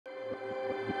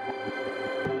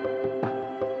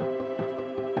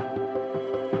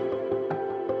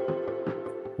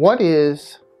What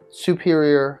is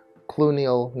superior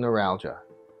cluneal neuralgia?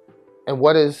 And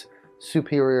what is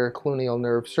superior cluneal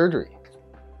nerve surgery?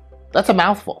 That's a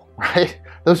mouthful, right?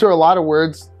 Those are a lot of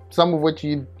words, some of which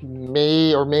you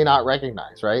may or may not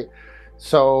recognize, right?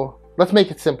 So let's make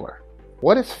it simpler.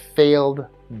 What is failed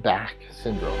back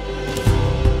syndrome?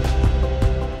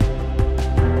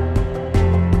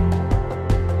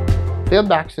 Failed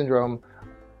back syndrome,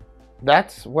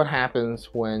 that's what happens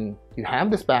when you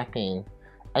have this back pain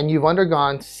and you've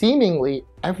undergone seemingly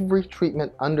every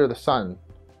treatment under the sun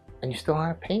and you still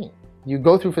have pain. You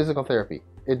go through physical therapy,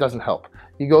 it doesn't help.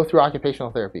 You go through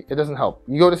occupational therapy, it doesn't help.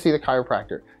 You go to see the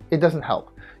chiropractor, it doesn't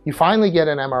help. You finally get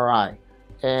an MRI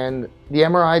and the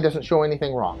MRI doesn't show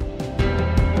anything wrong.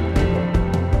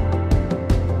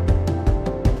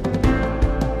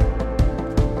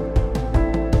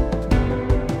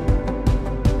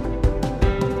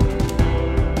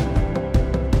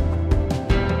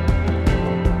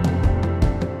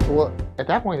 Well, at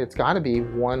that point, it's got to be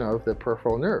one of the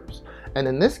peripheral nerves. And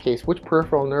in this case, which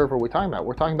peripheral nerve are we talking about?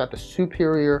 We're talking about the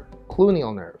superior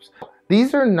cluneal nerves.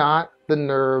 These are not the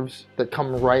nerves that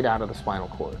come right out of the spinal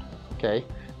cord, okay?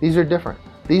 These are different.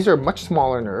 These are much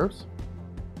smaller nerves.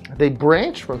 They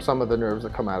branch from some of the nerves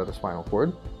that come out of the spinal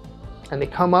cord, and they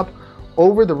come up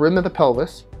over the rim of the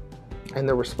pelvis, and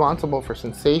they're responsible for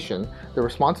sensation. They're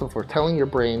responsible for telling your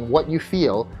brain what you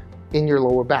feel in your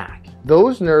lower back.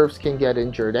 Those nerves can get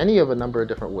injured any of a number of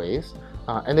different ways,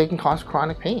 and they can cause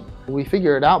chronic pain. We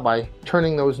figure it out by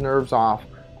turning those nerves off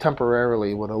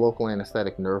temporarily with a local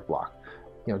anesthetic nerve block.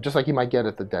 You know, just like you might get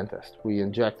at the dentist. We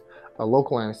inject a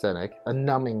local anesthetic, a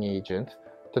numbing agent,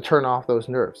 to turn off those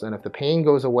nerves. And if the pain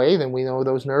goes away, then we know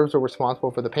those nerves are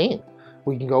responsible for the pain.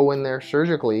 We can go in there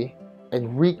surgically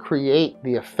and recreate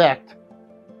the effect,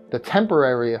 the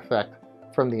temporary effect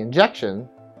from the injection,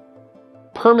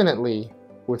 permanently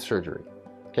with surgery.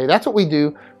 Okay, that's what we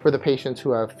do for the patients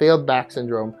who have failed back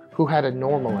syndrome who had a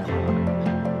normal MRI.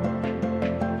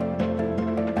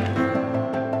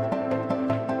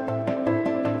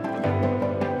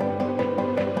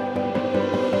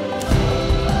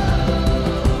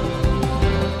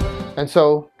 And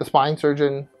so the spine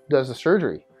surgeon does the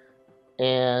surgery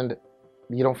and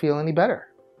you don't feel any better.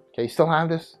 Okay, you still have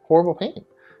this horrible pain.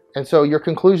 And so your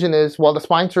conclusion is, well, the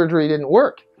spine surgery didn't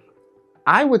work.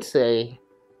 I would say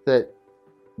that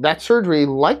that surgery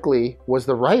likely was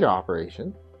the right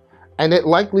operation and it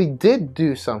likely did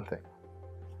do something,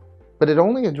 but it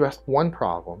only addressed one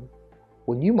problem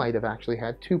when you might have actually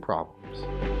had two problems.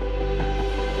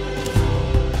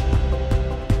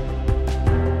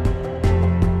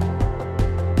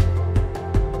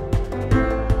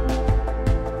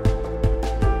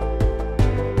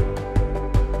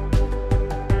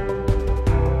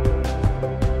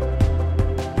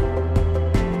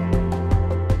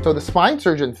 So the spine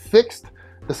surgeon fixed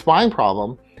the spine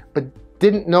problem, but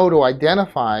didn't know to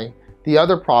identify the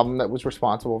other problem that was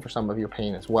responsible for some of your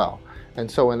pain as well. And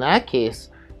so in that case,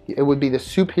 it would be the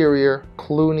superior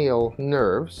cluneal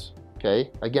nerves, okay,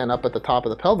 again up at the top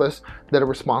of the pelvis, that are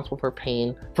responsible for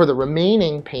pain, for the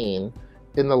remaining pain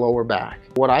in the lower back.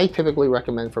 What I typically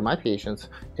recommend for my patients,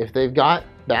 if they've got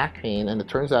back pain and it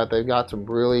turns out they've got some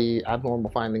really abnormal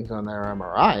findings on their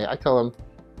MRI, I tell them,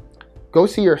 go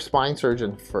see your spine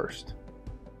surgeon first.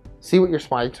 See what your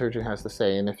spine surgeon has to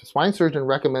say. And if the spine surgeon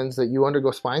recommends that you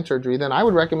undergo spine surgery, then I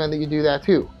would recommend that you do that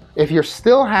too. If you're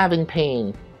still having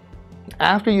pain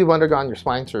after you've undergone your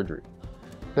spine surgery,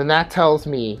 then that tells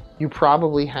me you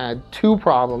probably had two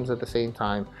problems at the same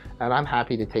time, and I'm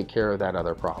happy to take care of that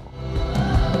other problem.